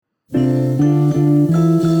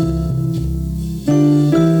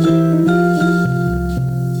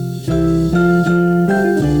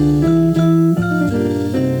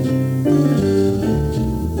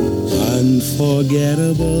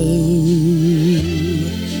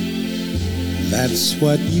That's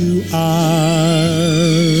what you are.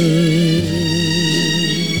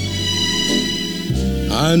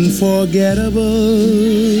 Unforgettable,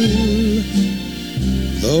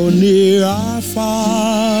 though near or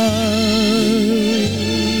far.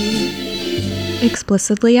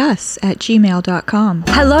 ExplicitlyUs@gmail.com.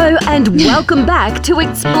 Hello and welcome back to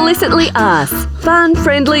Explicitly Us. Fun,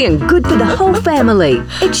 friendly and good for the whole family.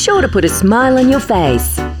 It's sure to put a smile on your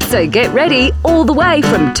face. So get ready, all the way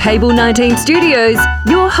from Table 19 Studios,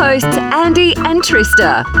 your hosts Andy and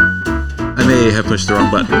Trista. I may have pushed the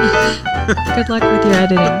wrong button. Good luck with your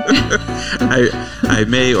editing. I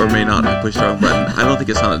may or may not have pushed the wrong button. I don't think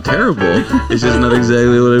it sounded terrible. It's just not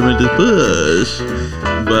exactly what I meant to push.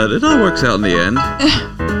 But it all works out in the end.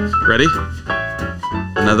 Ready?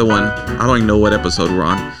 Another one. I don't even know what episode we're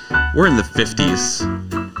on. We're in the 50s.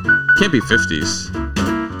 Can't be 50s.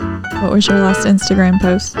 What was your last Instagram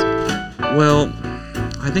post? Well,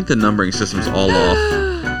 I think the numbering system's all off.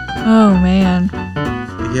 Oh, man.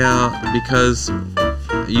 Yeah, because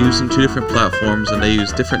using two different platforms and they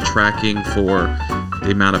use different tracking for the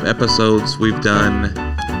amount of episodes we've done.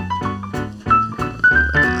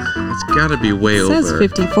 It's got to be way over. It says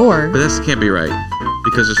 54. But that can't be right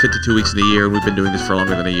because there's 52 weeks in a year and we've been doing this for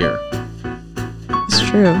longer than a year. It's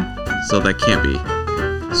true. So that can't be.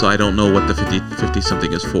 So I don't know what the 50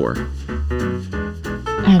 something is for.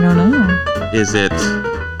 I don't know. Is it,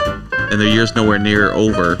 and the year's nowhere near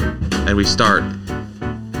over, and we start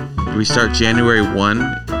January 1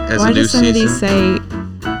 as a new season? Why does some of these say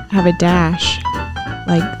have a dash,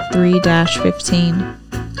 like 3-15?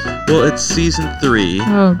 Well, it's season 3,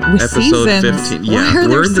 episode seasons. 15. Yeah, why are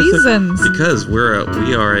there seasons? Because we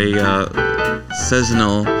are a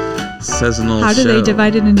seasonal How do they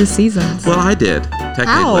divide it into seasons? Well, I did,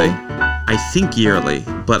 technically. How? I think yearly,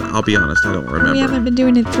 but I'll be honest, I don't remember. We haven't been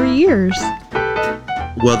doing it 3 years.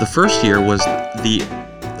 Well, the first year was the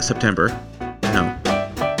September. No.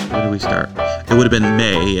 When did we start? It would have been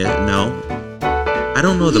May. No. I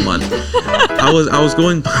don't know the month. I was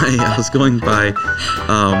going by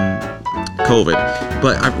COVID,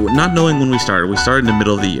 but not knowing when we started. We started in the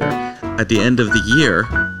middle of the year. At the end of the year,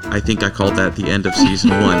 I think I called that the end of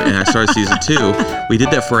season 1, and I started season 2. We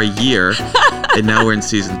did that for a year, and now we're in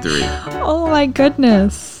season 3. Oh my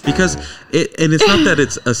goodness! Because it's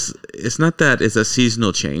not that it's a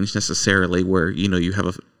seasonal change necessarily, where you have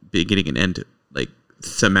a beginning and end like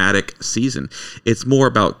thematic season. It's more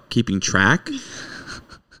about keeping track.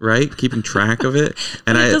 Right? Keeping track of it.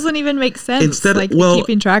 And it doesn't even make sense.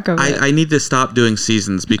 Keeping track of it. I need to stop doing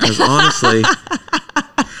seasons because honestly,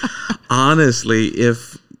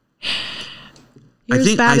 if you're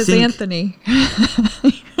as bad as Anthony.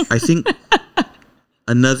 I think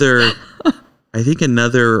another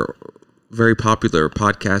very popular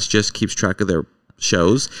podcast just keeps track of their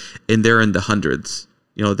shows, and they're in the hundreds.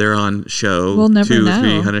 They're on show 200,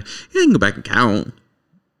 300. You can go back and count.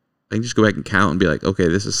 I can just go back and count and be like, okay,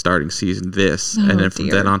 this is starting season this. And then from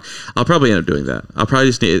then on, I'll probably end up doing that. I'll probably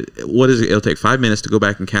just need, it'll take 5 minutes to go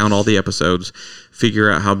back and count all the episodes, figure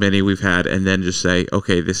out how many we've had, and then just say,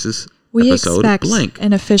 okay, this is episode blank. We expect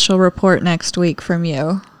an official report next week from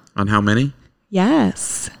you. On how many?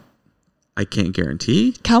 Yes. I can't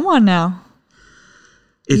guarantee. Come on now.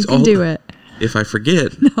 You can do it. If I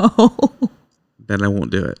forget, then I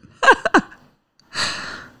won't do it.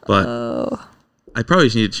 But I probably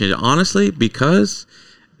just need to change it, honestly, because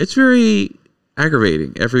it's very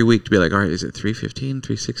aggravating every week to be like, all right, is it 315,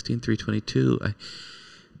 316, 322?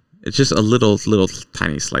 It's just a little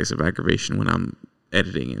tiny slice of aggravation when I'm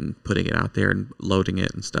editing and putting it out there and loading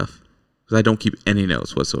it and stuff. Because I don't keep any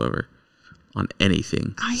notes whatsoever on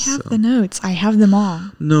anything. I have the notes. I have them all.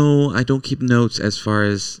 No, I don't keep notes as far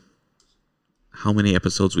as how many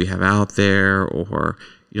episodes we have out there, or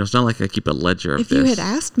it's not like I keep a ledger of this. If you had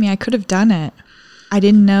asked me, I could have done it. I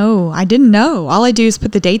didn't know. All I do is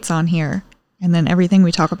put the dates on here and then everything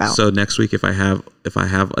we talk about. So next week, if I have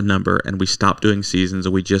a number and we stop doing seasons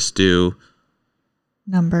and we just do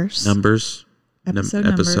numbers,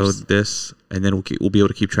 episode this, and then we'll be able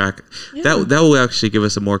to keep track. Yeah. That will actually give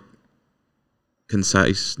us a more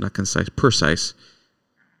precise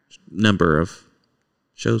number of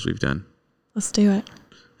shows we've done. Let's do it.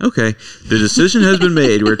 Okay. The decision has been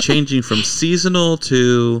made. We're changing from seasonal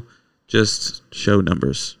to just show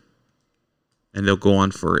numbers. And they'll go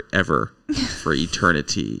on forever, for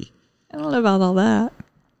eternity. I don't know about all that.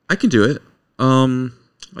 I can do it.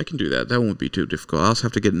 I can do that. That won't be too difficult. I'll also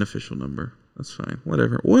have to get an official number. That's fine.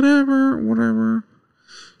 Whatever.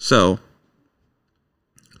 So,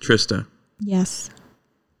 Trista. Yes.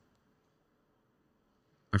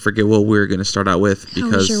 I forget what we were going to start out with. How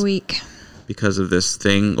was your week? Because of this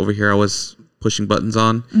thing over here I was pushing buttons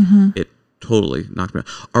on, it totally knocked me out.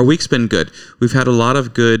 Our week's been good. We've had a lot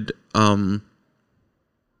of good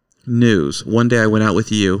news. One day I went out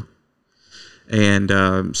with you, and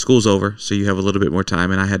school's over, so you have a little bit more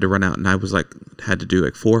time, and I had to run out, and I was had to do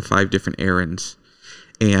 4 or 5 different errands.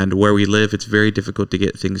 And where we live, it's very difficult to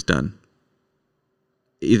get things done.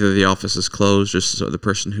 Either the office is closed, or so the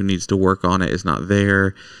person who needs to work on it is not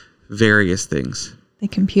there. Various things. The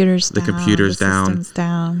computer's down. The system's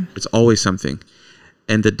down. It's always something.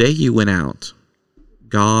 And the day you went out,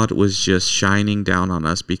 God was just shining down on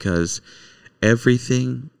us because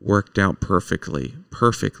everything worked out perfectly.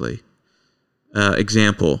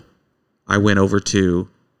 Example, I went over to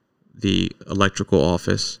the electrical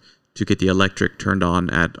office to get the electric turned on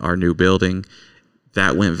at our new building.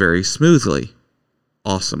 That went very smoothly.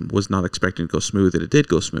 Awesome. Was not expecting to go smooth, and it did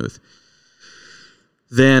go smooth.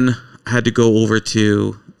 Then I had to go over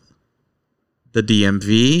to the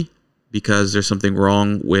DMV because there's something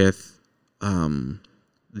wrong with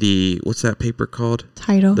what's that paper called?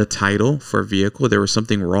 Title. The title for a vehicle. There was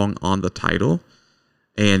something wrong on the title,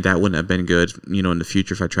 and that wouldn't have been good, in the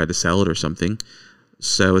future if I tried to sell it or something.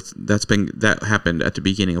 So that happened at the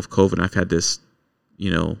beginning of COVID. And I've had this,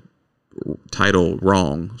 title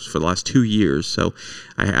wrong for the last 2 years. So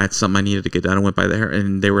I had something I needed to get done. I went by there,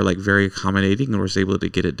 and they were very accommodating and was able to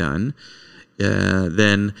get it done.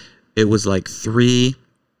 Then it was $350,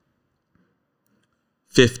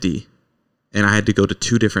 and I had to go to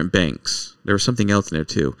 2 different banks. There was something else in there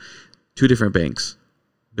too. 2 different banks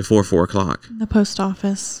before 4:00. The post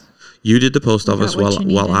office. You did the post office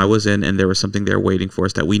while I was in, and there was something there waiting for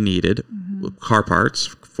us that we needed. Car parts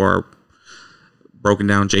for our broken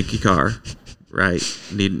down janky car, right?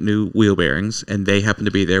 Need new wheel bearings, and they happen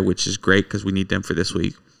to be there, which is great because we need them for this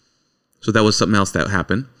week. So that was something else that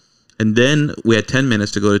happened. And then we had 10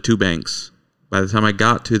 minutes to go to 2 banks. By the time I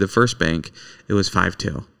got to the first bank, it was 5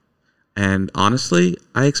 till. And honestly,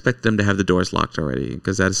 I expect them to have the doors locked already,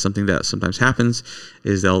 because that is something that sometimes happens,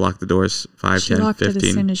 is they'll lock the doors 5, 10, 15. She locked it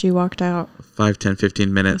as soon as you walked out. 5, 10,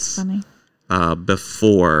 15 minutes. That's funny.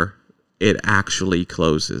 Before it actually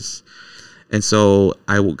closes. And so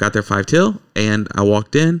I got there 5 till, and I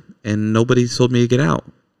walked in, and nobody told me to get out.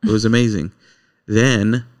 It was amazing.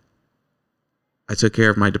 Then I took care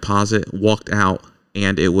of my deposit, walked out,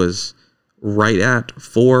 and it was right at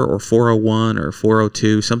 4 or 4:01 or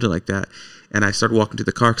 4:02, something like that. And I started walking to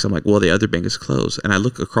the car because I'm like, well, the other bank is closed. And I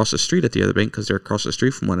look across the street at the other bank because they're across the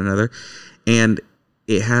street from one another. And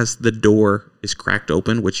it has the door is cracked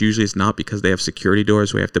open, which usually is not because they have security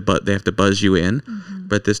doors. They have to buzz you in. Mm-hmm.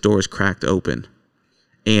 But this door is cracked open.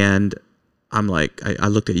 And I'm like, I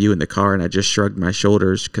looked at you in the car and I just shrugged my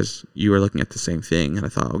shoulders because you were looking at the same thing. And I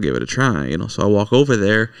thought, I'll give it a try, So I walk over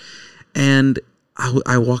there, and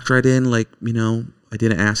I walked right in, I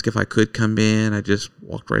didn't ask if I could come in. I just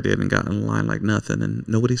walked right in and got in line like nothing, and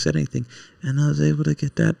nobody said anything. And I was able to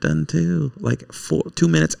get that done too. 2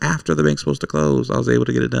 minutes after the bank's supposed to close, I was able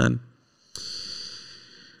to get it done.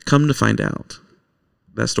 Come to find out,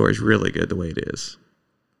 that story is really good the way it is,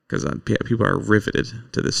 because people are riveted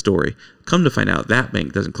to this story. Come to find out, that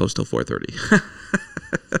bank doesn't close till 4:30.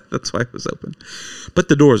 That's why it was open. But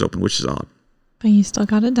the door is open, which is odd. But you still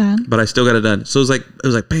got it done. But I still got it done. So it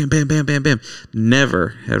was like bam, bam, bam, bam, bam.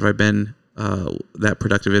 Never have I been that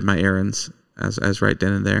productive in my errands as right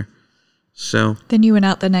then and there. So then you went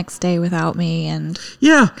out the next day without me and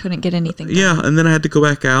couldn't get anything done. Yeah, and then I had to go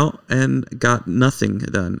back out and got nothing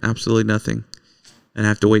done. Absolutely nothing. And I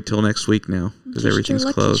have to wait till next week now because everything's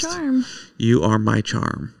closed. Charm. You are my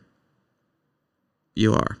charm.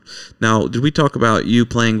 You are. Now, did we talk about you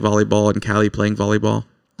playing volleyball and Callie playing volleyball?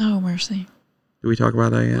 Oh, mercy. Did we talk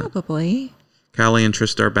about that yet? Probably. Callie and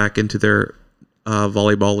Trista are back into their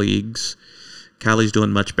volleyball leagues. Callie's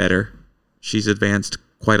doing much better. She's advanced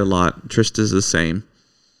quite a lot. Trista's the same.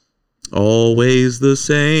 Always the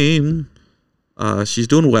same. She's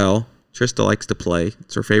doing well. Trista likes to play.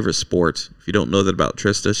 It's her favorite sport. If you don't know that about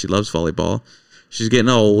Trista, she loves volleyball. She's getting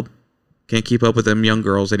old. Can't keep up with them young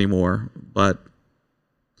girls anymore. But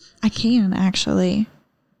I can, actually.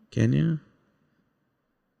 Can you?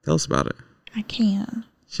 Tell us about it. I can.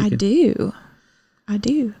 I do.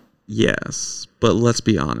 Yes, but let's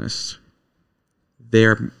be honest.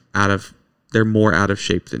 They're more out of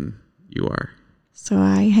shape than you are. So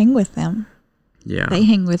I hang with them. Yeah. They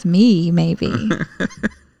hang with me, maybe.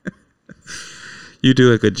 You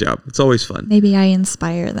do a good job. It's always fun. Maybe I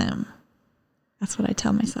inspire them. That's what I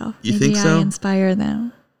tell myself. You think so? Maybe I inspire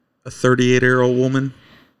them. A 38-year-old woman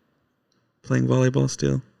playing volleyball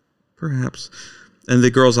still? Perhaps. And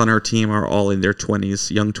the girls on our team are all in their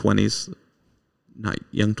 20s, young 20s. not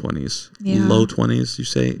young 20s, Yeah. low 20s.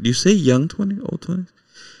 Do you say young 20s, old 20s?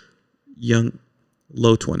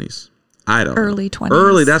 Low 20s. I don't Early know. 20s.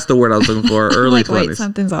 Early, that's the word I was looking for. Early like, 20s. wait,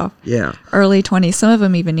 something's off. Yeah. Early 20s. Some of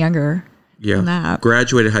them even younger Yeah. than that.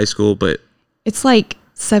 Graduated high school, but It's like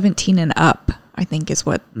 17 and up, I think is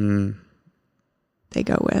what they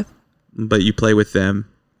go with. you play with them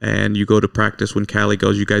and you go to practice when Callie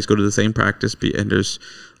goes. You guys go to the same practice, and there's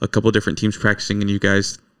a couple different teams practicing, and you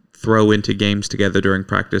guys throw into games together during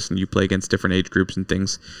practice, and you play against different age groups and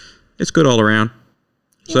things. It's good all around.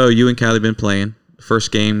 Yeah. So you and Callie been playing. The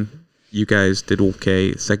first game, you guys did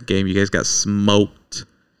okay. The second game, you guys got smoked.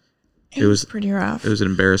 It was pretty rough. It was an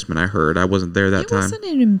embarrassment, I heard. I wasn't there that time. It wasn't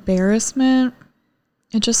an embarrassment.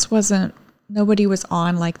 It just wasn't. Nobody was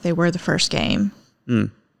on like they were the first game.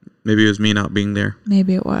 Maybe it was me not being there.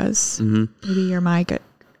 Maybe it was. Mm-hmm. Maybe you're my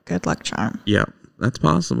good luck charm. Yeah, that's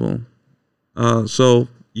possible. So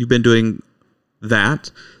you've been doing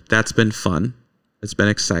that. That's been fun. It's been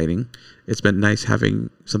exciting. It's been nice having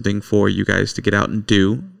something for you guys to get out and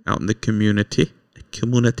do out in the community.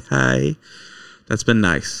 That's been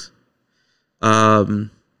nice.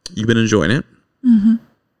 You've been enjoying it. Mm-hmm.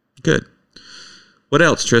 Good. What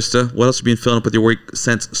else, Trista? What else have you been filling up with your week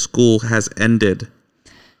since school has ended?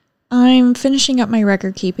 I'm finishing up my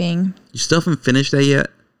record keeping. You still haven't finished that yet?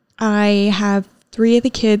 I have 3 of the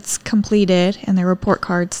kids completed and their report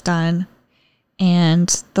cards done. And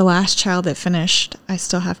the last child that finished, I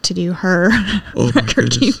still have to do her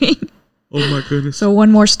record keeping. Oh my goodness. So 1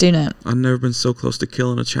 more student. I've never been so close to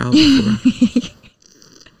killing a child before.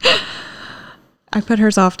 I put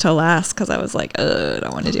hers off till last because I was like, I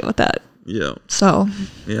don't want to deal with that. Yeah. So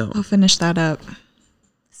yeah, I'll finish that up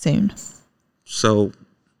soon. So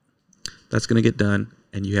that's going to get done.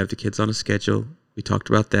 And you have the kids on a schedule. We talked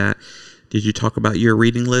about that. Did you talk about your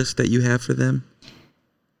reading list that you have for them?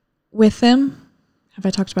 With them? Have I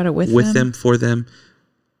talked about it with them? With them, for them?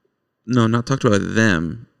 No, not talked about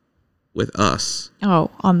them. With us.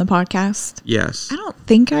 Oh, on the podcast? Yes. I don't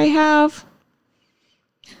think I have.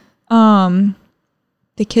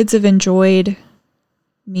 The kids have enjoyed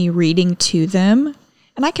me reading to them.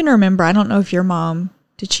 And I can remember, I don't know if your mom,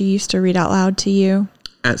 did she used to read out loud to you?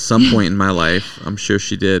 At some point in my life, I'm sure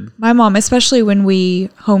she did. My mom, especially when we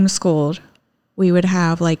homeschooled, we would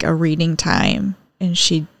have like a reading time and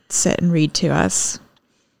she'd sit and read to us.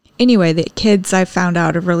 Anyway, the kids I found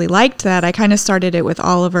out have really liked that. I kind of started it with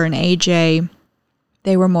Oliver and AJ.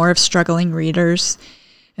 They were more of struggling readers.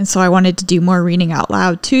 And so I wanted to do more reading out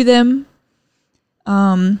loud to them,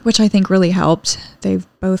 which I think really helped. They've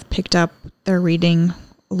both picked up their reading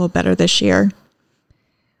a little better this year.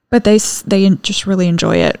 But they just really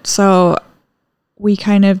enjoy it. So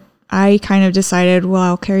I kind of decided, well,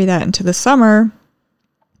 I'll carry that into the summer.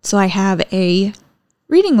 So I have a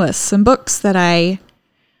reading list, some books that I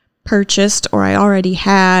purchased or I already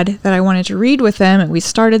had that I wanted to read with them. And we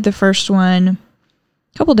started the first one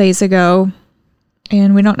a couple days ago.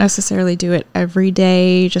 And we don't necessarily do it every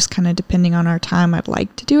day, just kind of depending on our time. I'd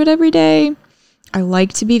like to do it every day. I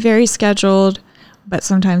like to be very scheduled, but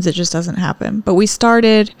sometimes it just doesn't happen. But we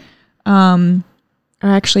started, I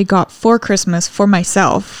actually got for Christmas for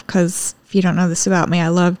myself, because if you don't know this about me, I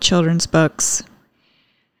love children's books.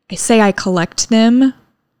 I say I collect them.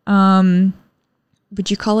 Would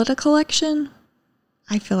you call it a collection?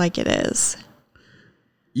 I feel like it is.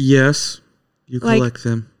 Yes, you collect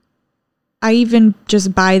them. I even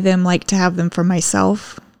just buy them like to have them for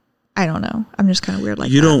myself. I don't know. I'm just kind of weird like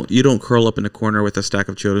that. You don't curl up in a corner with a stack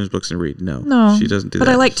of children's books and read. No, she doesn't do that.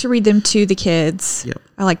 But I like to read them to the kids. Yep.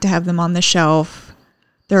 I like to have them on the shelf.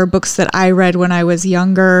 There are books that I read when I was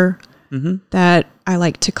younger that I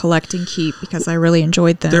like to collect and keep because I really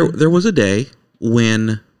enjoyed them. There was a day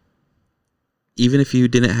when even if you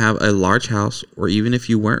didn't have a large house or even if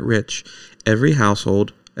you weren't rich, every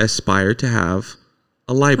household aspired to have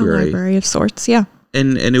a library. A library of sorts, yeah.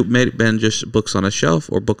 And it may have been just books on a shelf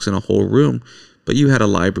or books in a whole room, but you had a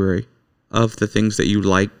library of the things that you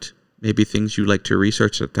liked, maybe things you liked to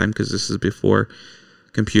research at the time, because this is before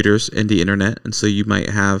computers and the internet, and so you might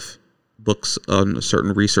have books on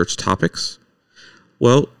certain research topics.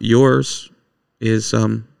 Well, yours is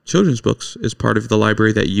children's books is part of the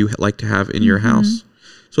library that you like to have in your house.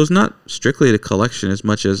 So it's not strictly a collection as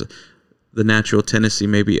much as the natural tendency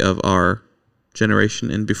maybe of our generation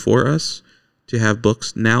and before us to have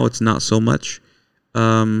books. Now it's not so much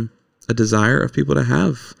a desire of people to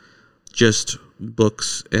have just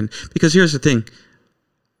books. And because here's the thing,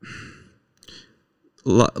 a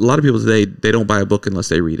lot of people today, they don't buy a book unless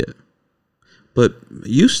they read it. But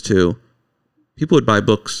used to, people would buy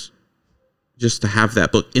books just to have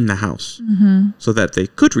that book in the house so that they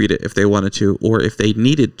could read it if they wanted to or if they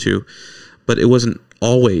needed to. But it wasn't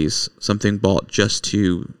always something bought just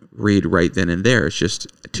to read right then and there. It's just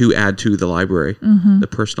to add to the library, the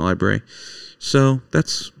personal library. So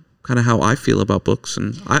that's kind of how I feel about books.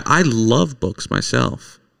 And I love books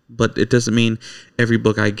myself, but it doesn't mean every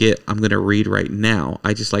book I get I'm going to read right now.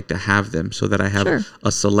 I just like to have them so that I have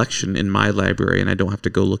a selection in my library and I don't have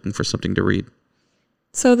to go looking for something to read.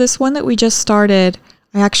 So this one that we just started,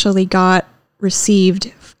 I actually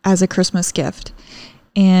received as a Christmas gift.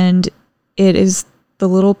 And it is The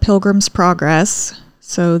Little Pilgrim's Progress.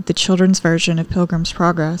 So the children's version of Pilgrim's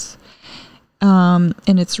Progress. And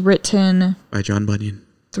it's written by John Bunyan.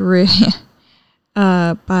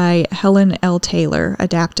 By Helen L. Taylor,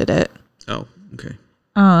 adapted it. Oh, okay.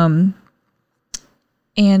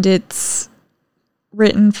 And it's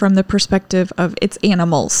written from the perspective of its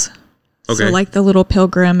animals. Okay. So like the little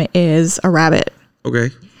pilgrim is a rabbit.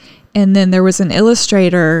 Okay. And then there was an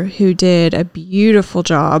illustrator who did a beautiful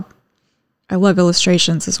job. I love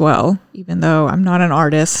illustrations as well, even though I'm not an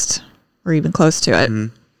artist or even close to it.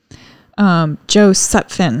 Joe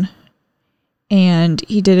Sutphin. And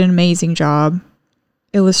he did an amazing job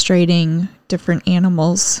illustrating different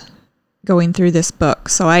animals going through this book.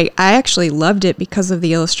 So I actually loved it because of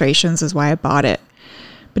the illustrations is why I bought it.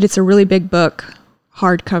 But it's a really big book,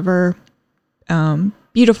 hardcover,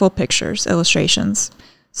 beautiful pictures, illustrations.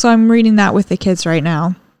 So I'm reading that with the kids right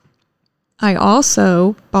now. I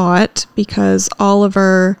also bought, because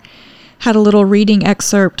Oliver had a little reading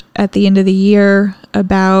excerpt at the end of the year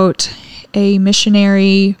about a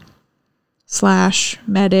missionary /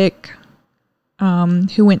 medic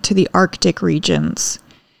who went to the Arctic regions.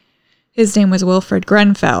 His name was Wilfred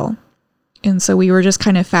Grenfell. And so we were just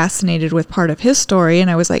kind of fascinated with part of his story. And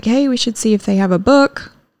I was like, hey, we should see if they have a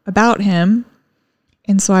book about him.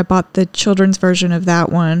 And so I bought the children's version of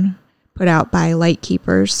that one, put out by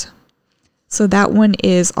Lightkeepers. So that one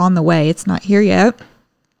is on the way. It's not here yet.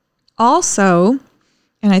 Also,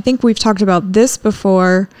 and I think we've talked about this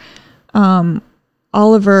before,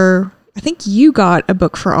 Oliver, I think you got a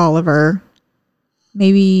book for Oliver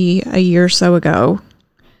maybe a year or so ago,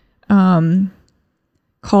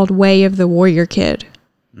 called Way of the Warrior Kid.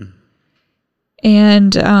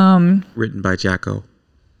 And written by Jocko.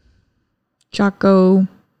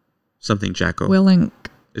 Something Jocko. Willink.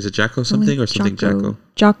 Is it Jocko something or something Jocko?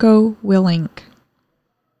 Jocko Willink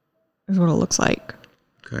is what it looks like.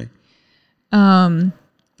 Okay.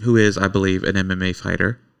 Who is, I believe, an MMA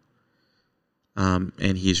fighter.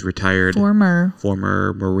 And he's retired.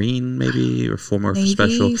 Former Marine, maybe, or former Navy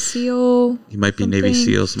special SEAL. He might be Navy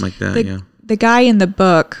SEAL, something like that. Yeah. The guy in the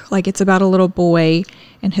book, like, it's about a little boy,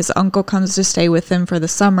 and his uncle comes to stay with him for the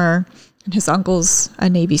summer, and his uncle's a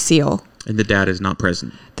Navy SEAL. And the dad is not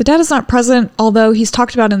present. The dad is not present, although he's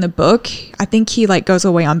talked about in the book. I think he like goes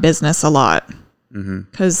away on business a lot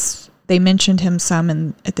because they mentioned him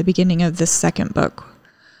some at the beginning of this second book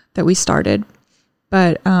that we started.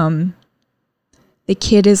 But the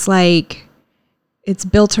kid is like, it's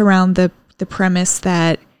built around the premise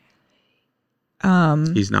that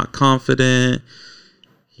he's not confident.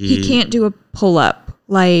 He can't do a pull-up.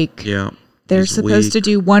 Like, yeah, they're supposed to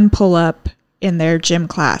do one pull-up in their gym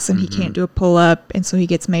class, and he can't do a pull-up, and so he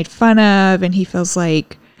gets made fun of, and he feels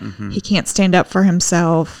like he can't stand up for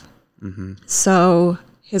himself. So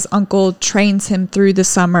his uncle trains him through the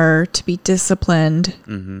summer to be disciplined,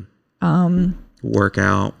 work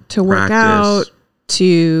out,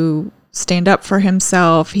 to stand up for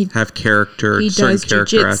himself. He have character. He does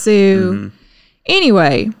jiu-jitsu.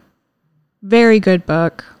 Anyway, very good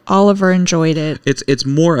book. Oliver enjoyed it. It's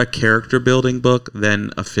more a character building book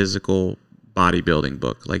than a physical bodybuilding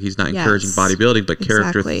book. Like, he's not encouraging bodybuilding, but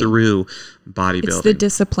character through bodybuilding. It's the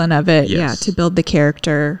discipline of it, to build the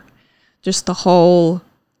character. Just the whole.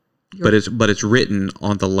 But it's written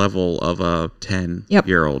on the level of a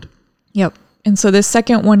 10-year-old. Yep. And so the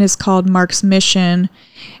second one is called Mark's Mission,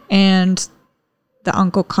 and the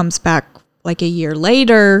uncle comes back like a year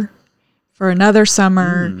later for another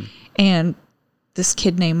summer, and this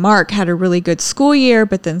kid named Mark had a really good school year,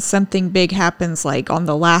 but then something big happens like on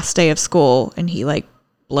the last day of school, and he like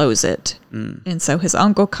blows it. And so his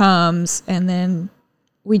uncle comes, and then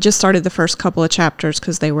we just started the first couple of chapters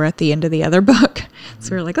because they were at the end of the other book.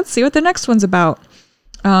 So we were like, let's see what the next one's about.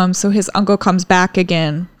 So his uncle comes back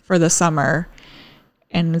again for the summer,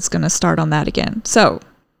 and it's going to start on that again. So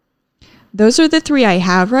those are the 3 I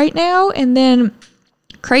have right now. And then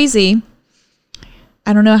crazy,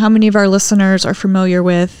 I don't know how many of our listeners are familiar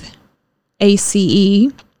with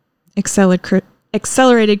ACE,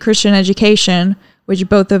 Accelerated Christian Education, which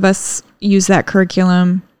both of us use that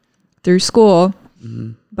curriculum through school.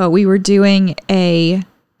 But we were doing a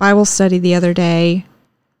Bible study the other day,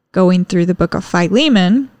 going through the book of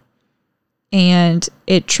Philemon, and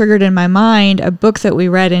it triggered in my mind a book that we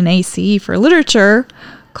read in ACE for literature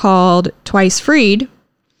called Twice Freed.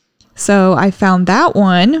 So I found that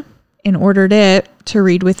one and ordered it to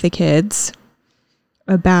read with the kids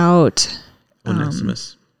about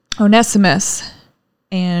Onesimus,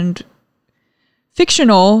 and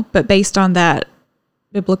fictional, but based on that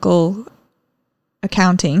biblical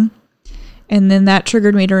accounting. And then that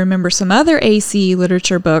triggered me to remember some other ACE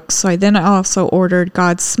literature books. So I then also ordered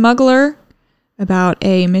God's Smuggler, about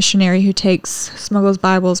a missionary who smuggles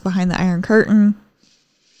Bibles behind the Iron Curtain,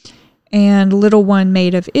 and Little One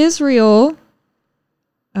Maid of Israel,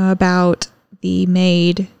 about the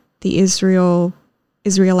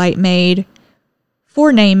Israelite maid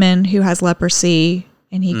for Naaman, who has leprosy,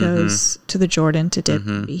 and he goes to the Jordan to dip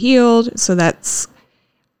and be healed. So that's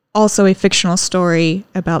also a fictional story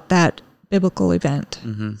about that biblical event.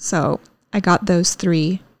 So I got those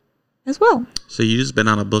 3 as well. So you just been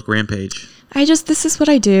on a book rampage. This is what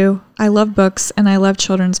I do. I love books, and I love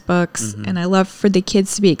children's books, and I love for the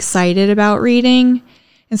kids to be excited about reading.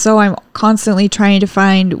 And so I'm constantly trying to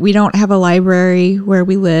find, we don't have a library where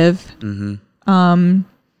we live.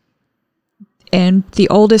 And the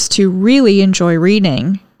oldest 2 really enjoy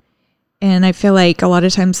reading. And I feel like a lot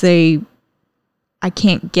of times I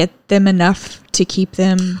can't get them enough to keep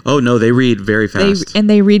them. Oh, no, they read very fast.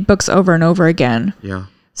 They read books over and over again. Yeah.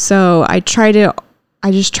 So I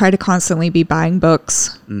just try to constantly be buying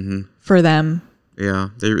books for them. Yeah,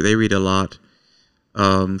 they read a lot.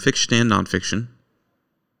 Fiction and nonfiction.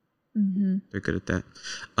 They're good at that.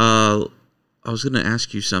 I was going to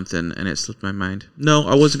ask you something, and it slipped my mind. No,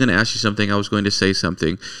 I wasn't going to ask you something. I was going to say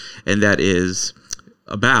something, and that is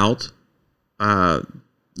about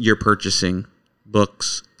your purchasing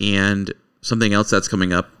books, and something else that's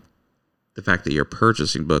coming up. The fact that you're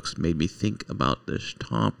purchasing books made me think about this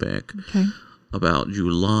topic about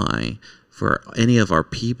July. For any of our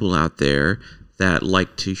people out there that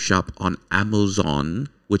like to shop on Amazon,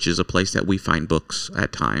 which is a place that we find books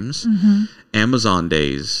at times, Amazon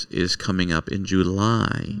Days is coming up in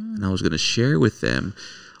July. And I was going to share with them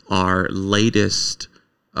our latest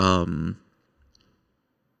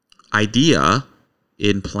idea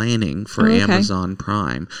in planning for Amazon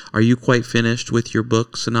Prime. Are you quite finished with your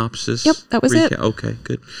book synopsis? Yep, that was it. Okay,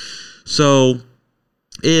 good. So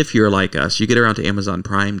if you're like us, you get around to Amazon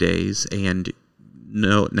Prime Days, and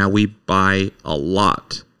now we buy a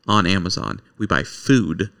lot on Amazon. We buy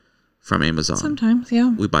food from Amazon. Sometimes, yeah.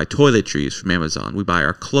 We buy toiletries from Amazon. We buy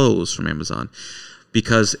our clothes from Amazon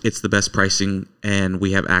because it's the best pricing and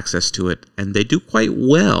we have access to it. And they do quite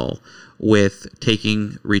well with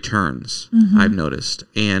taking returns, I've noticed.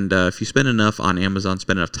 And if you spend enough on Amazon,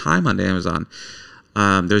 spend enough time on Amazon,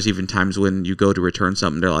 there's even times when you go to return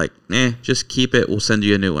something, they're like, just keep it. We'll send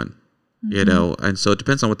you a new one. You know, and so it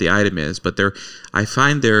depends on what the item is, but I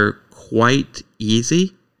find they're quite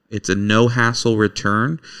easy. It's a no hassle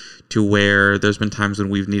return, to where there's been times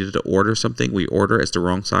when we've needed to order something. We order, it's the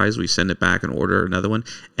wrong size. We send it back and order another one,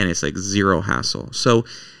 and it's like zero hassle. So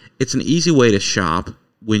it's an easy way to shop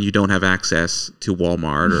when you don't have access to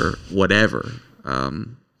Walmart or whatever.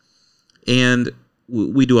 And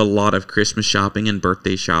we do a lot of Christmas shopping and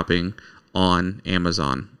birthday shopping on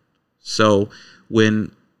Amazon. So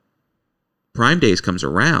when Prime Days comes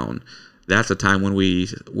around, that's a time when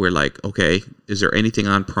we're like, okay, is there anything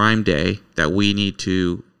on Prime Day that we need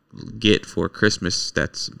to get for Christmas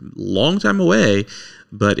that's a long time away?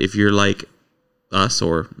 But if you're like us,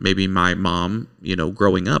 or maybe my mom,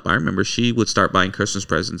 growing up, I remember she would start buying Christmas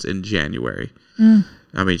presents in January.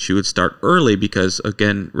 I mean, she would start early because,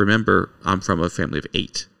 again, remember, I'm from a family of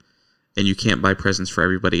 8, and you can't buy presents for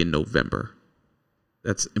everybody in November.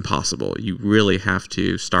 That's impossible. You really have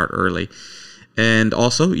to start early. And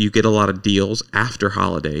also, you get a lot of deals after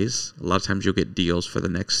holidays. A lot of times you'll get deals for the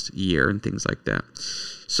next year and things like that.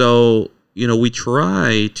 So, we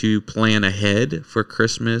try to plan ahead for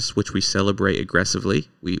Christmas, which we celebrate aggressively.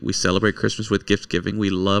 We celebrate Christmas with gift giving. We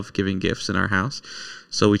love giving gifts in our house.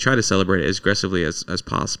 So we try to celebrate it as aggressively as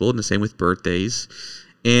possible, and the same with birthdays.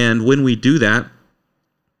 And when we do that,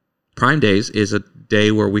 Prime Days is a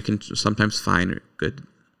day where we can sometimes find good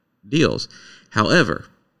deals. However,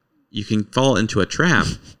 you can fall into a trap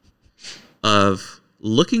of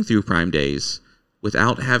looking through Prime Days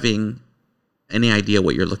without having any idea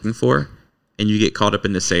what you're looking for, and you get caught up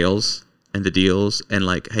in the sales and the deals and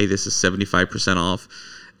like, hey, this is 75% off,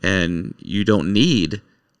 and you don't need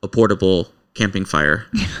a portable camping fire.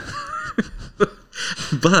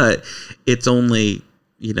 But it's only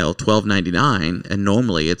 $12.99, and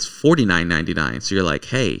normally it's $49.99. So you're like,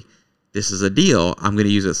 hey, this is a deal. I'm going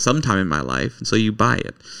to use it sometime in my life, and so you buy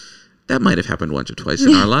it. That might have happened once or twice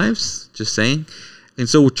in our lives. Just saying. And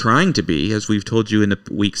so we're trying to be, as we've told you in the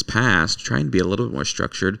weeks past, trying to be a little bit more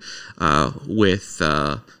structured with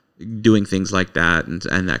doing things like that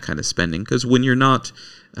and that kind of spending. Because when you're not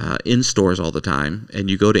in stores all the time and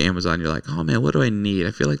you go to Amazon, you're like, oh man, what do I need?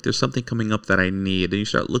 I feel like there's something coming up that I need. And you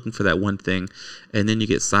start looking for that one thing, and then you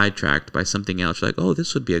get sidetracked by something else. You're like, oh,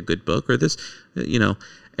 this would be a good book, or this,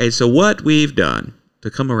 And so what we've done, to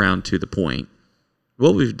come around to the point,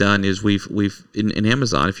 what we've done is we've in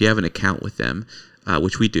Amazon, if you have an account with them,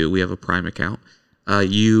 which we do, we have a Prime account,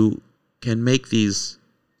 you can make these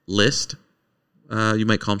lists. You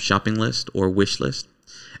might call them shopping list or wish list.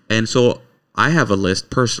 And so I have a list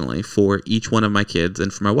personally for each one of my kids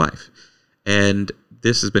and for my wife. And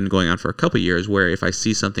this has been going on for a couple of years, where if I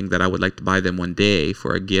see something that I would like to buy them one day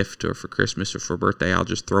for a gift or for Christmas or for a birthday, I'll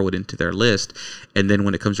just throw it into their list. And then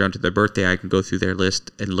when it comes around to their birthday, I can go through their list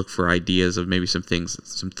and look for ideas of maybe some things,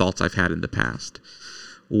 some thoughts I've had in the past.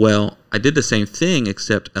 Well, I did the same thing,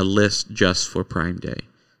 except a list just for Prime Day.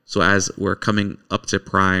 So as we're coming up to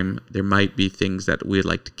Prime, there might be things that we'd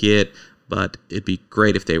like to get, but it'd be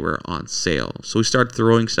great if they were on sale. So we started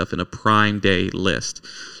throwing stuff in a Prime Day list.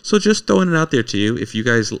 So just throwing it out there to you, if you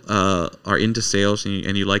guys are into sales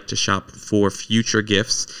and you like to shop for future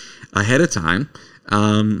gifts ahead of time,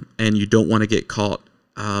 and you don't want to get caught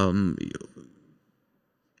in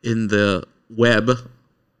the web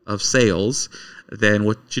of sales, then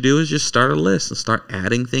what you do is just start a list and start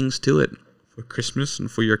adding things to it for Christmas and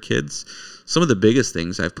for your kids. Some of the biggest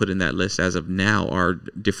things I've put in that list as of now are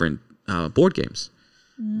different board games.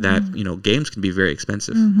 That, games can be very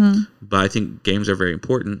expensive, but I think games are very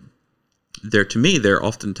important. To me, they're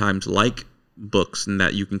oftentimes like books in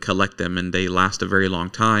that you can collect them and they last a very long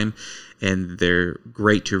time, and they're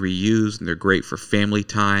great to reuse, and they're great for family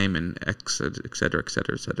time, and et cetera, et cetera,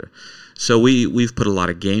 et cetera. So we've put a lot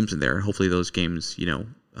of games in there, and hopefully those games,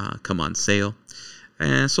 come on sale.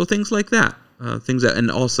 And so things like that,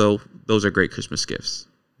 and also those are great Christmas gifts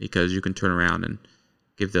because you can turn around and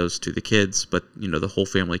give those to the kids, but the whole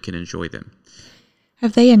family can enjoy them.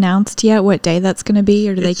 Have they announced yet what day that's going to be,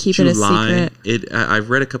 or do they keep July. it a secret? I've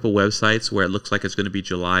read a couple websites where it looks like it's going to be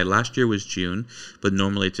July. Last year was June, but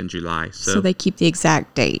normally it's in July. So they keep the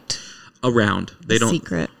exact date around. They don't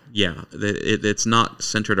secret. Yeah, it's not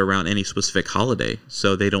centered around any specific holiday,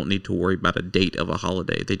 so they don't need to worry about a date of a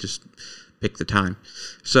holiday. They just pick the time.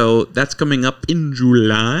 So that's coming up in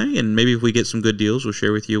July, and maybe if we get some good deals, we'll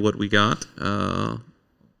share with you what we got.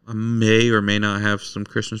 I may or may not have some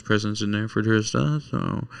Christmas presents in there for Trista.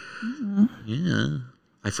 So, yeah.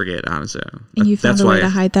 I forget, honestly. And you found a way to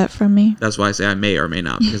hide that from me? That's why I say I may or may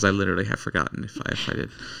not, because I literally have forgotten if I did.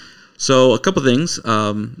 So, a couple things.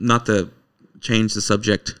 Not to change the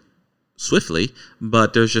subject swiftly,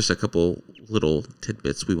 but there's just a couple little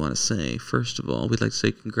tidbits we want to say. First of all, we'd like to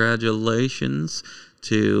say congratulations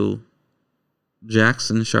to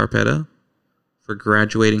Jackson Sharpetta for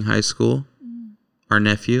graduating high school. Our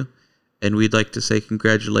nephew, and we'd like to say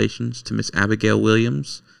congratulations to Miss Abigail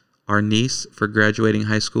Williams, our niece, for graduating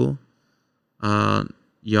high school.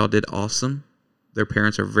 Y'all did awesome. Their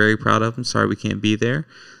parents are very proud of them. Sorry we can't be there,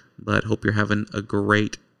 but hope you're having a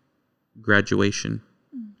great graduation.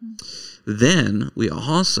 Then we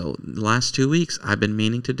also, the last 2 weeks, I've been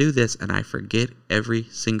meaning to do this, and I forget every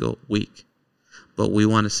single week. But we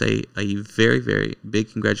want to say a very, very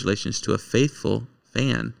big congratulations to a faithful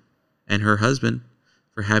fan and her husband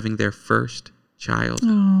for having their first child,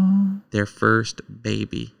 their first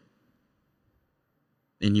baby.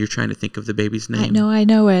 And you're trying to think of the baby's name? I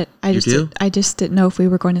know it. I just didn't know if we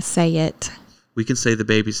were going to say it. We can say the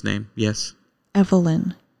baby's name, yes.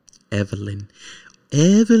 Evelyn. Evelyn,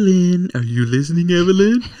 are you listening,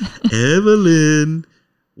 Evelyn? Evelyn,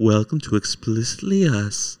 welcome to Explicitly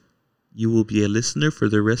Us. You will be a listener for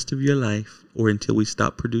the rest of your life, or until we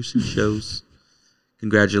stop producing shows.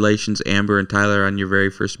 Congratulations, Amber and Tyler, on your very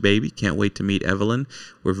first baby. Can't wait to meet Evelyn.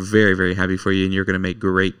 We're very, very happy for you, and you're going to make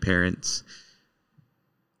great parents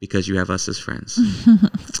because you have us as friends.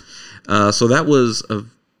 So that was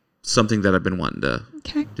something that I've been wanting to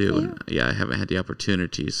do. And I haven't had the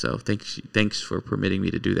opportunity. So thanks for permitting me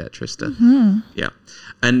to do that, Trista. Yeah.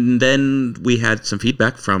 And then we had some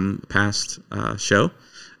feedback from past show,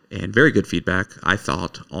 and very good feedback, I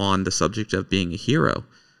thought, on the subject of being a hero.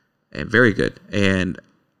 And very good. And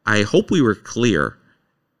I hope we were clear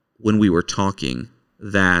when we were talking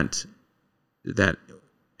that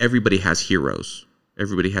everybody has heroes.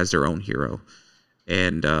 Everybody has their own hero.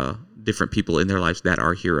 and different people in their lives that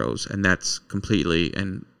are heroes, and that's completely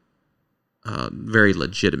and very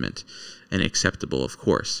legitimate and acceptable, of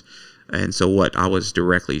course. And so what I was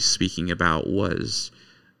directly speaking about was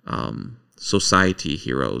society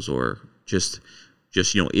heroes, or just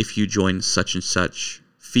if you join such and such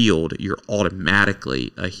field, you're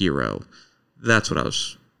automatically a hero. That's what I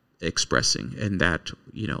was expressing, and that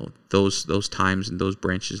those times and those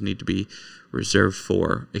branches need to be reserved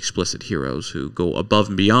for explicit heroes who go above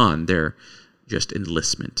and beyond their just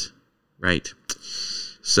enlistment, right?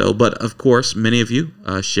 So, but of course, many of you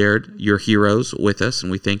shared your heroes with us,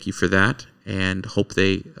 and we thank you for that, and hope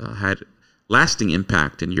they had lasting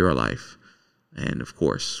impact in your life. And of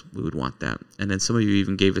course, we would want that. And then some of you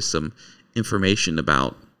even gave us some information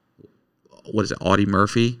about, what is it, Audie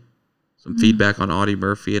Murphy? Some feedback on Audie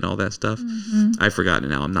Murphy and all that stuff. I've forgotten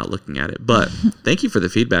now. I'm not looking at it. But thank you for the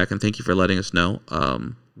feedback, and thank you for letting us know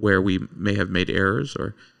where we may have made errors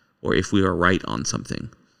or if we are right on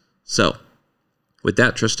something. So with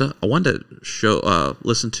that, Trista, I wanted to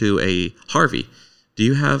listen to a Harvey. Do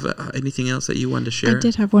you have anything else that you wanted to share? I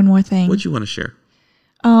did have one more thing. What did you want to share?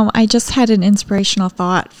 I just had an inspirational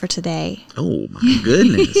thought for today. Oh, my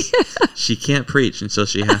goodness. She can't preach, and so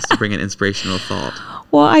she has to bring an inspirational thought.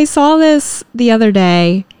 Well, I saw this the other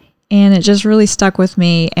day, and it just really stuck with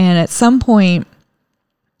me. And at some point,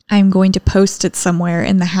 I'm going to post it somewhere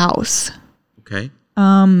in the house. Okay.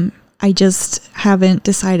 I just haven't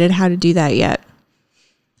decided how to do that yet.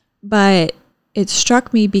 But it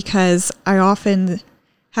struck me because I often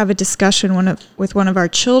have a discussion with one of our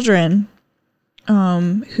children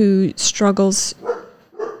who struggles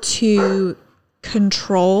to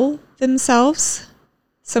control themselves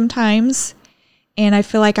sometimes. And I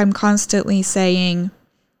feel like I'm constantly saying,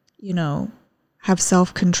 have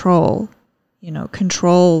self-control,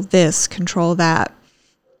 control this, control that.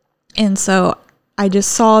 And so I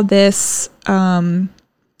just saw this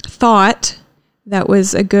thought that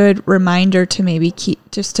was a good reminder to maybe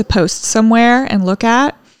just to post somewhere and look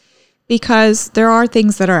at, because there are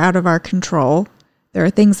things that are out of our control. There are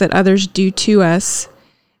things that others do to us.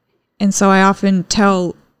 And so I often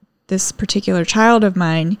tell this particular child of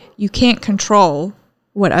mine, you can't control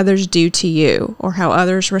what others do to you or how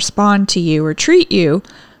others respond to you or treat you,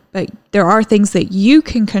 but there are things that you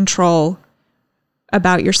can control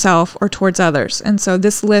about yourself or towards others. And so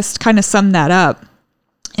this list kind of summed that up.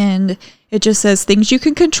 And it just says things you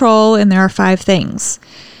can control, and there are 5 things.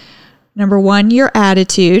 Number 1, your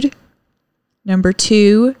attitude. Number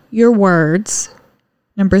 2, your words.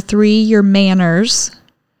 Number 3, your manners.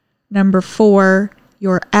 Number 4,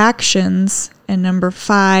 your actions. And number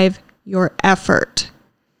 5, your effort.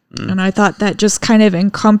 And I thought that just kind of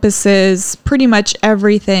encompasses pretty much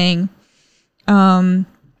everything that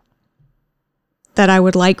I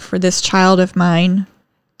would like for this child of mine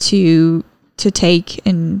to take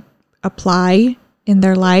and apply in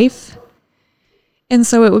their life. And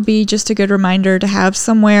so it would be just a good reminder to have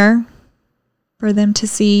somewhere for them to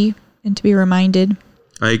see and to be reminded.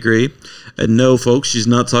 I agree. And no, folks, she's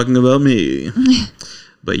not talking about me.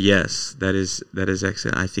 But yes, that is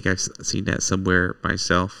excellent. I think I've seen that somewhere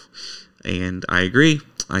myself. And I agree.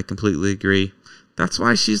 I completely agree. That's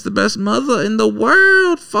why she's the best mother in the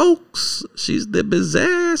world, folks. She's the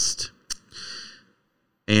best.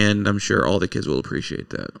 And I'm sure all the kids will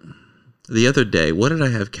appreciate that. The other day, what did I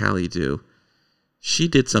have Callie do? She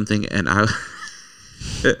did something, and I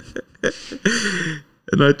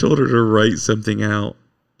told her to write something out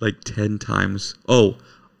like 10 times. Oh,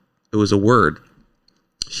 it was a word.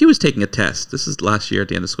 She was taking a test. This is last year at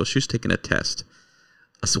the end of school. She was taking a test.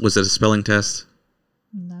 Was it a spelling test?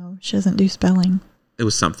 No, she doesn't do spelling. It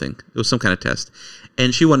was something. It was some kind of test.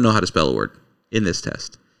 And she wanted to know how to spell a word in this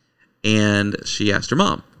test. And she asked her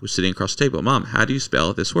mom, who's sitting across the table, Mom, how do you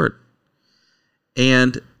spell this word?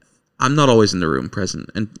 And I'm not always in the room present.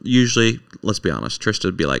 And usually, let's be honest, Trista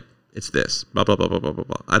would be like, it's this, blah, blah, blah, blah, blah, blah,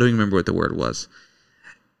 blah. I don't even remember what the word was.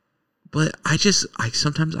 But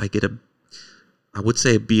sometimes I get I would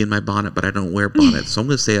say a bee in my bonnet, but I don't wear bonnets. So I'm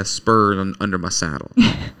going to say a spur under my saddle.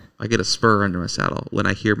 I get a spur under my saddle when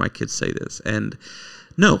I hear my kids say this. And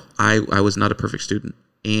no, I was not a perfect student.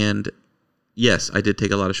 And yes, I did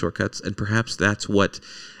take a lot of shortcuts. And perhaps that's what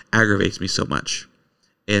aggravates me so much.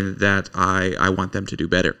 And that I want them to do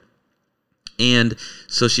better. And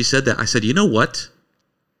so she said that. I said, you know what?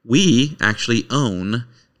 We actually own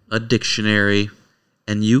a dictionary.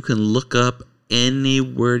 And you can look up any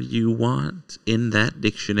word you want in that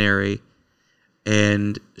dictionary.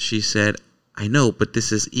 And she said, I know, but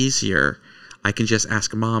this is easier. I can just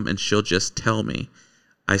ask Mom and she'll just tell me.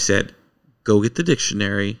 I said, go get the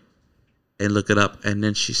dictionary and look it up. And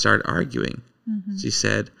then she started arguing. She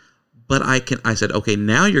said, but I said, okay,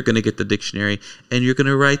 now you're going to get the dictionary and you're going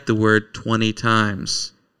to write the word 20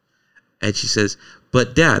 times. And she says,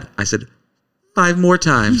 but Dad, I said, 5 more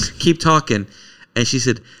times. Keep talking. And she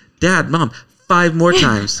said, Dad, Mom, 5 more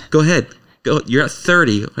times. Go ahead. Go. You're at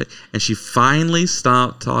 30. And she finally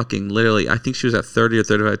stopped talking. Literally, I think she was at 30 or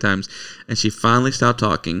 35 times. And she finally stopped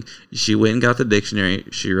talking. She went and got the dictionary.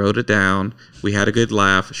 She wrote it down. We had a good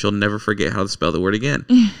laugh. She'll never forget how to spell the word again.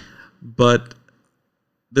 But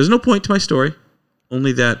there's no point to my story.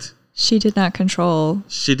 Only that she did not control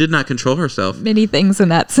herself. Many things in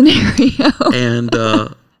that scenario. And,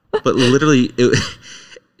 but literally,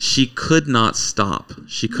 she could not stop.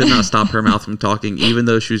 She could not stop her mouth from talking, even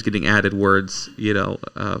though she was getting added words,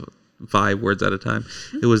 5 words at a time.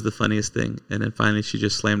 It was the funniest thing. And then finally, she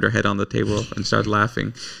just slammed her head on the table and started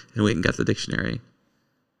laughing, and went and got the dictionary.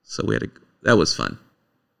 So that was fun.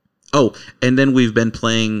 Oh, and then we've been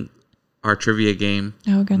playing our trivia game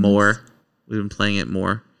more. We've been playing it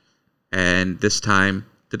more. And this time,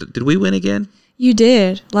 did we win again? You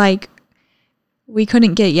did. We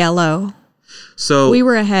couldn't get yellow. So we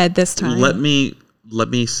were ahead this time. Let me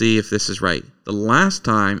see if this is right. The last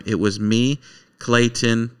time it was me,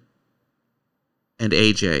 Clayton, and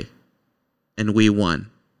AJ, and we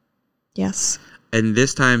won. Yes. And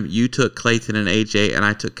this time you took Clayton and AJ, and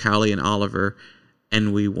I took Callie and Oliver,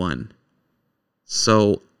 and we won.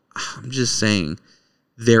 So I'm just saying,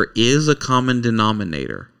 there is a common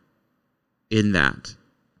denominator in that.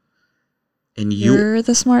 And you're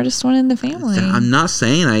the smartest one in the family. I'm not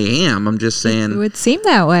saying I am. I'm just saying it would seem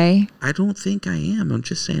that way. I don't think I am. I'm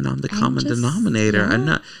just saying I'm the common denominator.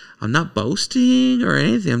 Yeah. I'm not boasting or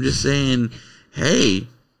anything. I'm just saying, hey,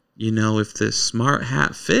 if the smart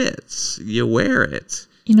hat fits, you wear it.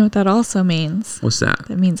 You know what that also means? What's that?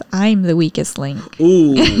 That means I'm the weakest link.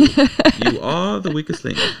 Ooh, you are the weakest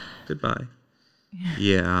link. Goodbye.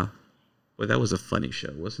 Yeah. Well, that was a funny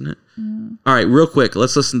show, wasn't it? Mm. All right, real quick,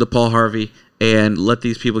 let's listen to Paul Harvey and let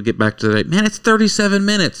these people get back to the... Man, it's 37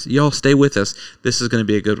 minutes. Y'all stay with us. This is going to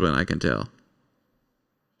be a good one, I can tell.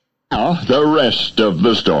 Now, the rest of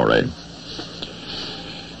the story.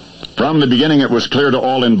 From the beginning, it was clear to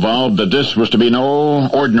all involved that this was to be no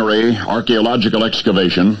ordinary archaeological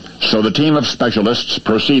excavation, so the team of specialists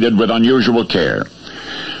proceeded with unusual care.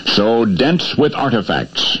 So dense with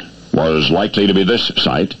artifacts was likely to be this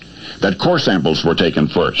site that core samples were taken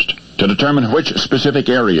first to determine which specific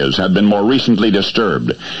areas had been more recently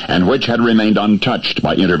disturbed and which had remained untouched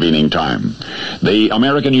by intervening time. The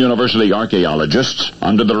American University archaeologists,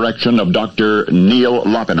 under the direction of Dr. Neil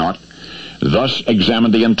Lopinot, thus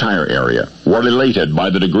examined the entire area, were elated by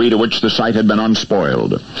the degree to which the site had been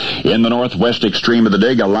unspoiled. In the northwest extreme of the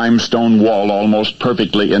dig, a limestone wall almost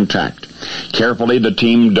perfectly intact. Carefully, the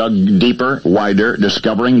team dug deeper, wider,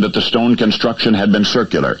 discovering that the stone construction had been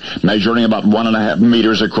circular, measuring about 1.5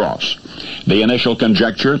 meters across. The initial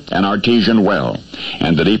conjecture, an artesian well,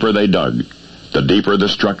 and the deeper they dug, the deeper the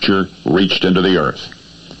structure reached into the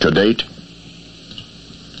earth. To date,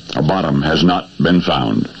 a bottom has not been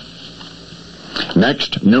found.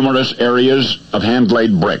 Next, numerous areas of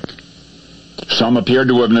hand-laid brick. Some appeared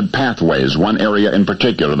to have been pathways, one area in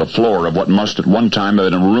particular, the floor of what must at one time have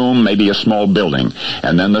been a room, maybe a small building.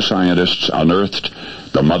 And then the scientists unearthed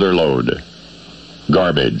the mother lode.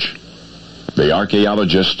 Garbage. The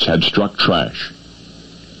archaeologists had struck trash.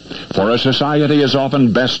 For a society is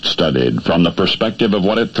often best studied from the perspective of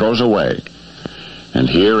what it throws away. And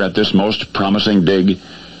here at this most promising dig,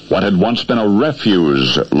 what had once been a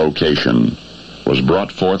refuse location was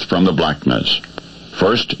brought forth from the blackness.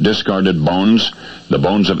 First, discarded bones, the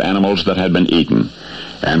bones of animals that had been eaten.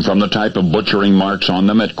 And from the type of butchering marks on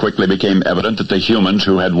them, it quickly became evident that the humans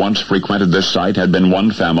who had once frequented this site had been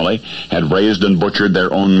one family, had raised and butchered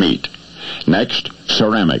their own meat. Next,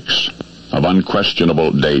 ceramics of unquestionable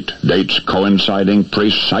date, dates coinciding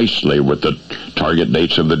precisely with the target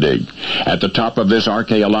dates of the dig. At the top of this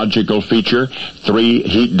archaeological feature, 3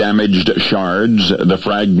 heat-damaged shards, the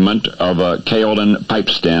fragment of a kaolin pipe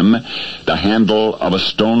stem, the handle of a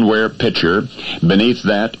stoneware pitcher. Beneath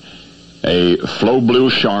that, a flow blue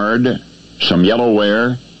shard, some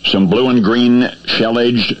yellowware, some blue and green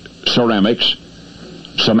shell-aged ceramics,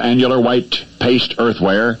 some annular white paste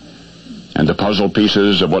earthware, and the puzzle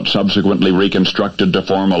pieces of what subsequently reconstructed to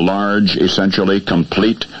form a large, essentially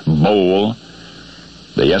complete bowl.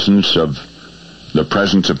 The essence of the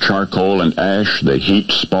presence of charcoal and ash, the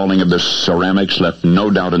heat spalling of the ceramics left no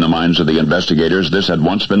doubt in the minds of the investigators. This had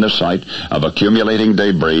once been the site of accumulating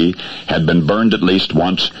debris, had been burned at least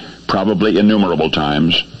once, probably innumerable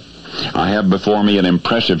times. I have before me an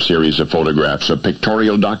impressive series of photographs, a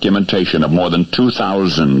pictorial documentation of more than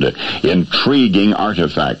 2,000 intriguing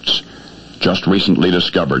artifacts just recently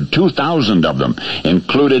discovered. 2,000 of them.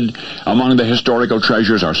 Included among the historical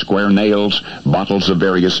treasures are square nails, bottles of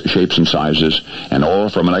various shapes and sizes, and all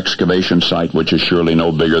from an excavation site which is surely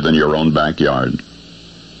no bigger than your own backyard.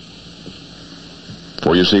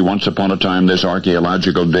 For you see, once upon a time, this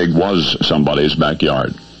archaeological dig was somebody's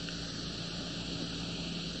backyard.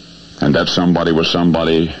 And that somebody was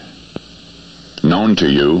somebody known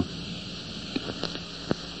to you.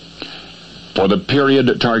 For the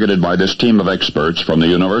period targeted by this team of experts from the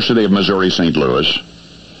University of Missouri St. Louis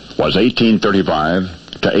was 1835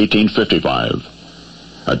 to 1855,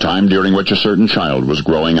 a time during which a certain child was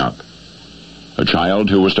growing up, a child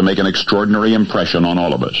who was to make an extraordinary impression on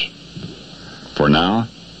all of us. For now,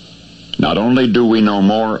 not only do we know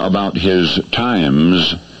more about his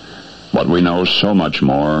times, but we know so much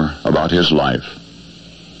more about his life.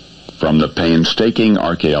 From the painstaking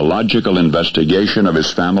archaeological investigation of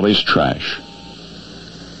his family's trash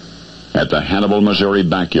at the Hannibal, Missouri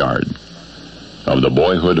backyard of the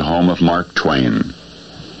boyhood home of Mark Twain.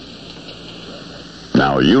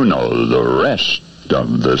 Now you know the rest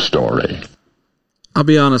of the story. I'll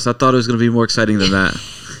be honest, I thought it was going to be more exciting than that.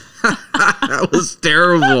 That was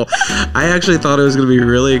terrible. I actually thought it was going to be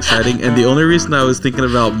really exciting, and the only reason I was thinking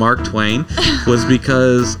about Mark Twain was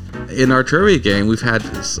because in our trivia game, we've had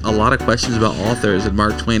a lot of questions about authors, and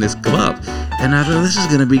Mark Twain has come up, and I thought, this is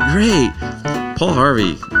going to be great. Paul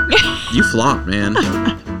Harvey, you flopped, man.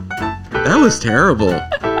 That was terrible.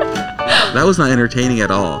 That was not entertaining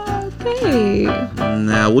at all. Okay.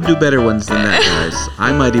 Nah, we'll do better ones than that, guys.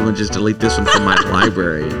 I might even just delete this one from my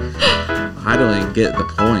library. I don't even get the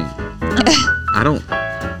point.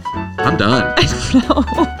 I'm done. No.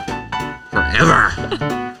 Forever.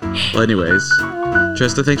 Well, anyways,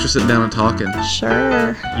 Trista, thanks for sitting down and talking.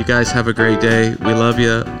 Sure. You guys have a great day. We love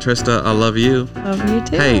you. Trista, I love you. Love you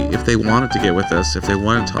too. Hey, if they wanted to get with us, if they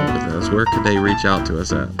want to talk with us, where could they reach out to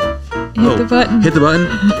us at? Hit the button. Hit the button?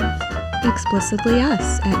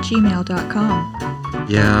 explicitlyus@gmail.com.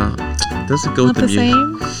 Yeah. Does it go Not with the the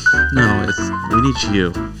same? No, we need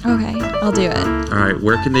you. Okay, I'll do it. All right,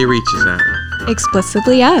 where can they reach us at?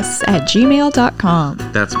 explicitlyus@gmail.com.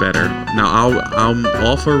 That's better. Now, I'm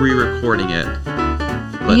all for re-recording it.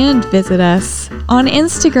 But And visit us on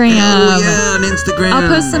Instagram. oh, yeah, on Instagram. I'll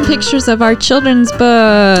post some pictures of our children's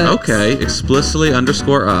books. Okay,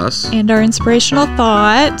 explicitly_us. And our inspirational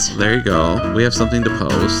thought. There you go. We have something to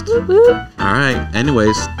post. Woo woo. All right.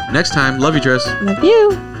 Anyways, next time. Love you, Tris. Love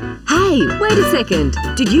you. Hey, wait a second.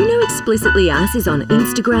 Did you know Explicitly Us is on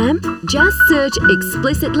Instagram? Just search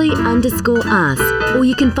explicitly_us, or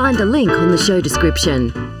you can find the link on the show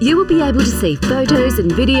description. You will be able to see photos and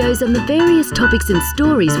videos on the various topics and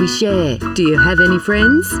stories we share. Do you have any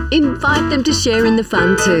friends? Invite them to share in the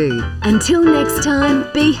fun too. Until next time,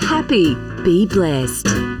 be happy, be blessed.